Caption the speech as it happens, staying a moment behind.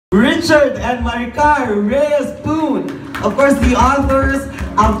Richard and Maricar Reyes Poon. Of course, the authors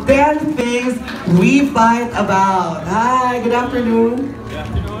of 10 Things We Fight About. Hi, good afternoon. Good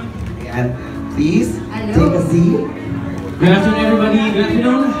afternoon. And please, hello. Take a seat. Good afternoon, everybody. Good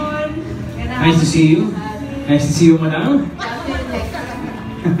afternoon. Nice to see you. Nice to see you, madam.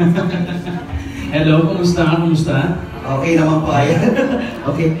 Hello, kumusta? Kumusta? Okay naman po, ayan.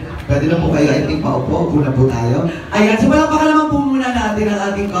 Okay, pwede na po kayo, I think, paupo. Upo na po tayo. Ayan, so palakpakan naman po muna natin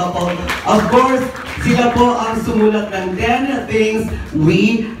ang ating couple. Of course, sila po ang sumulat ng 10 Things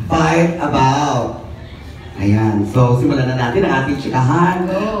We Fight About. Ayan, so simulan na natin ang ating chikahan.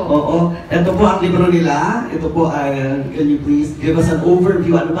 Oo, ito po ang libro nila. Ito po ay, can you please give us an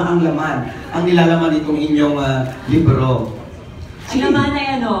overview? Ano ba ang laman? Ang nilalaman itong inyong libro? Ang naman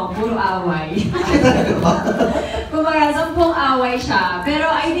ay puro away. Kumbaga, sampung away siya.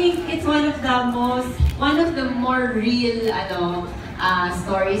 Pero I think it's one of the more real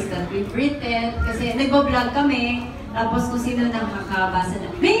stories that we've written. Kasi nagbo-vlog kami, tapos kung sino nang makabasa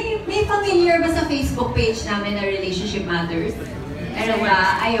na. May familiar ba sa Facebook page namin na Relationship Matters? Ano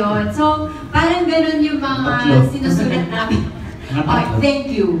ba? Ayun. So, parang ganun yung mga sinusulat namin. Oh,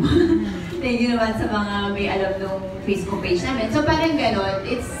 thank you. Thank you naman sa mga may alam nung Facebook page namin. So parang ganon,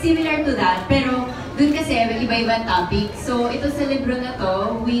 it's similar to that, pero dun kasi may iba-ibang topic. So ito sa libro na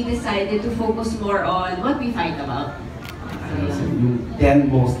to, we decided to focus more on what we fight about. So, yung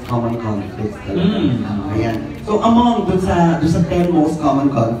 10 most common conflicts talaga. Ayan. So among dun sa 10 most common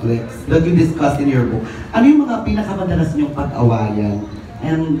conflicts that you discussed in your book, ano yung mga pinakamadalas niyong pag-awayan?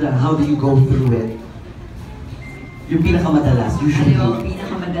 And how do you go through it? Yung pinakamadalas, usually. Ano yung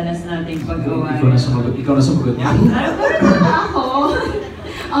pinakamadalas nating pag-awayan? Ikaw na sumagot niya. Puro na ako.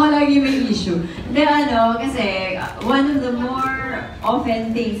 Ako lagi may issue. Hindi kasi one of the more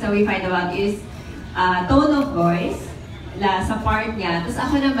often things that we find about is tone of voice sa part niya. Tapos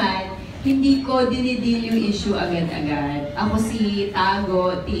ako naman, hindi ko dinidil yung issue agad-agad. Ako si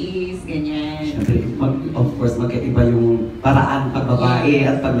tago, tiis, ganyan. Siyempre, of course, magkaiba yung paraan pag babae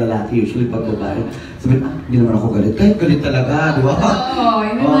at pag lalaki. Usually pag babae, sabihin, hindi naman ako galit. Kahit galit talaga, di ba? Oo,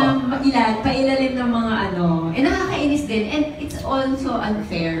 yung mga pailalim ng mga Eh, nakakainis din. And it's also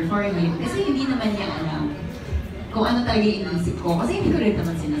unfair for him. Kasi hindi naman niya alam kung ano talaga yung inisip ko. Kasi hindi ko rin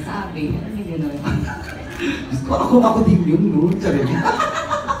naman sinasabi. Ano yung gano'n? Ako din yun, no?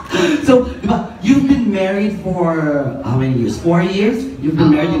 So, di ba, you've been married for how many years? 4 years? You've been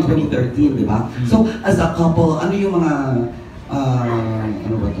married in 2013, di ba? So, as a couple, ano yung mga,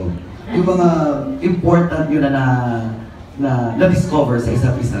 ano ba to? Yung mga important yun na-discover sa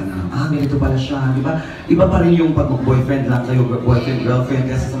isa't isa na, ganito pala siya, di ba? Iba pa rin yung pag boyfriend lang kayo, boyfriend, girlfriend,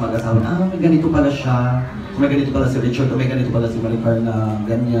 kasi sa mag-asawa, may ganito pala siya, may ganito pala si Richard, o may ganito pala si Maricar na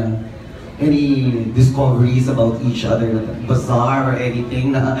ganyan. Any discoveries about each other na bizarre or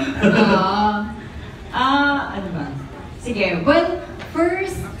anything na... ano ba? Sige, well,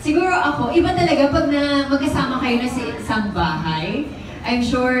 first, siguro ako, iba talaga pag magkasama kayo na sa isang bahay. I'm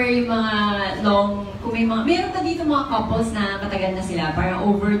sure yung mga kung meron pa dito mga couples na matagal na sila, parang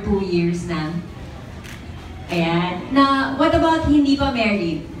over 2 years na. Ayan. Na, what about hindi pa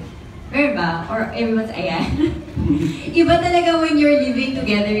married? Meron ba? Or everyone's ayan? Iba talaga when you're living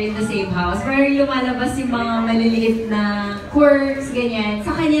together in the same house. Parang lumalabas yung mga maliliit na quirks, ganyan.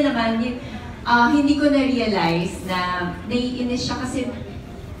 Sa kanya naman, hindi ko na-realize na naiinis siya kasi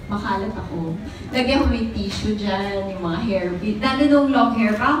makalat ako. Lagyan ko may tissue dyan, yung mga hairbits. Dati nung long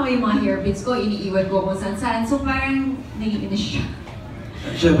hair pa ako, yung mga hairbits ko, iniiwan ko kung saan-saan. So parang naiinis siya.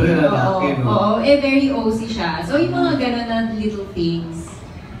 Siyempre na lalaki, no? Oo, very OC siya. So yung mga gano'n na little things.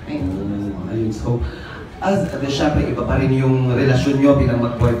 Ayun, so, syempre, iba pa rin yung relasyon nyo bilang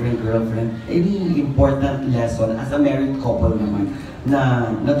mag-boyfriend-girlfriend. Any important lesson as a married couple naman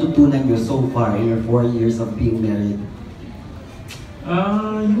na natutunan nyo so far in your 4 years of being married?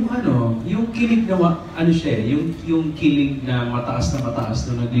 Yung kilig na, yung kilig na mataas na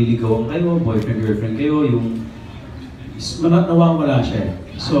nagliligawan kayo, boyfriend-girlfriend kayo, yung nawawala siya.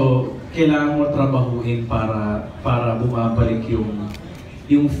 So, kailangan mo trabahuin para bumabalik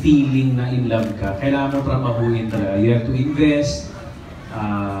yung feeling na in love ka. Kailangan mo trabahuin talaga. You have to invest.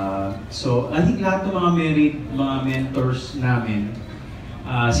 So, I think lahat ng mga mentors namin,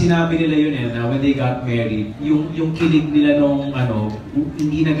 sinabi nila yun na when they got married, yung kilig nila nung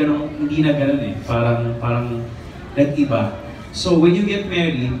hindi na ganun eh. Parang nag-iba. So, when you get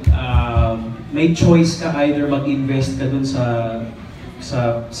married, may choice ka either mag-invest ka dun sa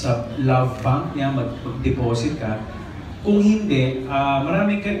love bank niya, mag-deposit ka. Kung hindi,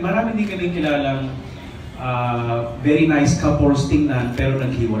 marami din kami kilalang very nice couples tingnan pero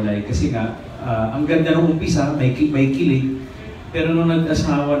naghiwalay. Kasi nga, ang ganda ng umpisa, may kilig. Pero nung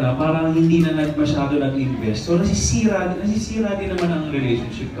nag-asawa na, parang hindi na masyado nag-invest. So nasisira din naman ang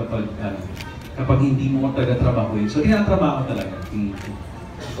relationship kapag hindi mo taga-trabahuin. So tinatrabaho talaga.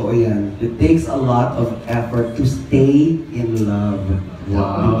 So yan, it takes a lot of effort to stay in love.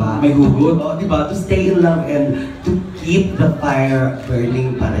 Wow. May hugot. Diba? To stay in love and to keep the fire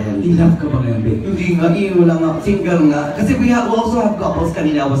burning pa rin. In love ka ba ngayon, babe? Hindi nga, wala nga, single nga. Kasi we also have couples,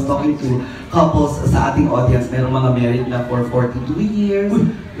 kanina I was talking to couples sa ating audience, merong mga married na for 42 years,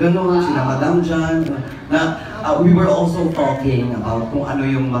 gano'n, sila Madam Jan, we were also talking about kung ano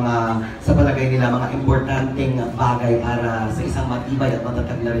yung mga, sa palagay nila, mga importanteng bagay para sa isang matibay at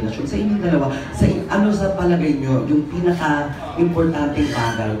matatag na relasyon. Sa inyong dalawa, ano sa palagay nyo, yung pinaka-importanteng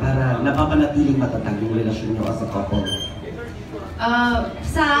bagay para napapanatiling matatag yung relasyon nyo as a couple?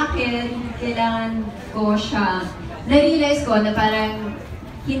 Sa akin, kailangan ko siya, na-realize ko na parang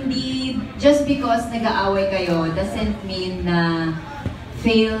hindi, just because nag-aaway kayo doesn't mean na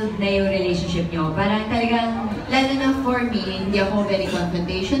failed na yung relationship nyo. Parang talagang, lalo na for me, hindi ako very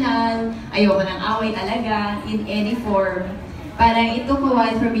confrontational, ayoko ng away talaga, in any form. Parang it took a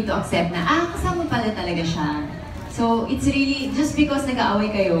while for me to accept na, kasama pala talaga siya. So, it's really, just because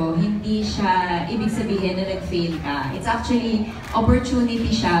nag-aaway kayo, hindi siya ibig sabihin na nag-fail ka. It's actually opportunity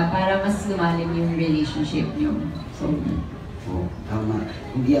siya para mas lumalim yung relationship nyo. So, tama.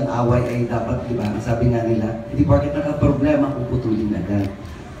 Hindi ang away ay dapat, di ba? Sabi nga nila, hindi porket naka-problema kung putulin agad.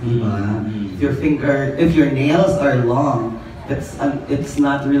 Diba? If your nails are long, it's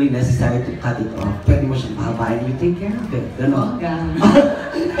not really necessary to cut it off. Pwede mo siyang pahabain, you take care of it. Ganon.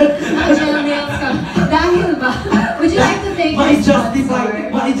 Gel nails ka. Dahil ba? Would you like to take justify.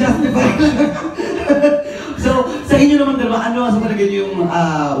 So, sa inyo naman dalawa, ano sa palagay niyo yung,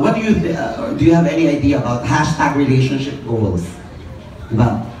 what do you have any idea about #relationship goals?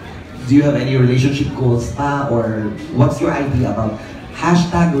 Diba? Do you have any relationship goals pa? Or what's your idea about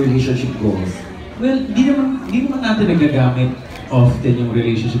 #relationship goals? Well, di naman natin nagagamit often yung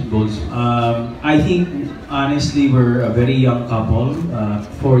relationship goals. I think, honestly, we're a very young couple.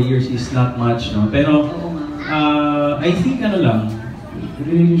 4 years is not much, no? Pero, I think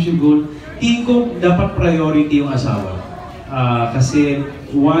relationship goal, tingin ko dapat priority yung asawa. Kasi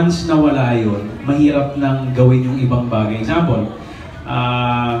once nawala yun, mahirap nang gawin yung ibang bagay. Example,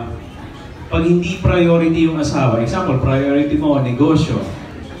 pag hindi priority yung asawa, example, priority mo, negosyo,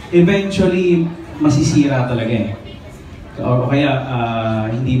 eventually, masisira talaga eh. O kaya,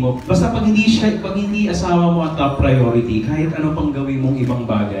 hindi mo, basta pag hindi asawa mo ang top priority, kahit ano pang gawin mong ibang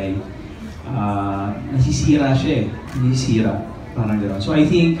bagay, nasisira siya eh. Nasisira. Parang gano'n. So I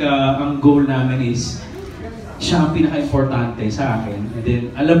think ang goal namin is siya ang pinaka-importante sa akin. And then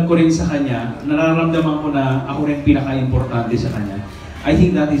alam ko rin sa kanya, nararamdaman ko na ako rin pinaka-importante sa kanya. I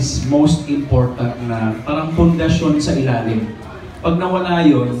think that is most important na parang pundasyon sa ilalim. Pag nawala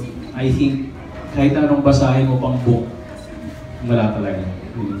yun, I think kahit anong basahin mo pang book, wala talaga.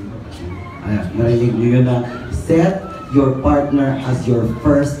 Narinig niyo yun na set your partner as your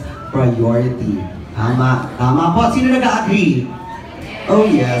first priority. Tama. Tama po. Sino nag-agree? Oh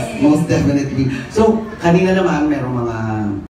yes, most definitely. So, kanina naman merong mga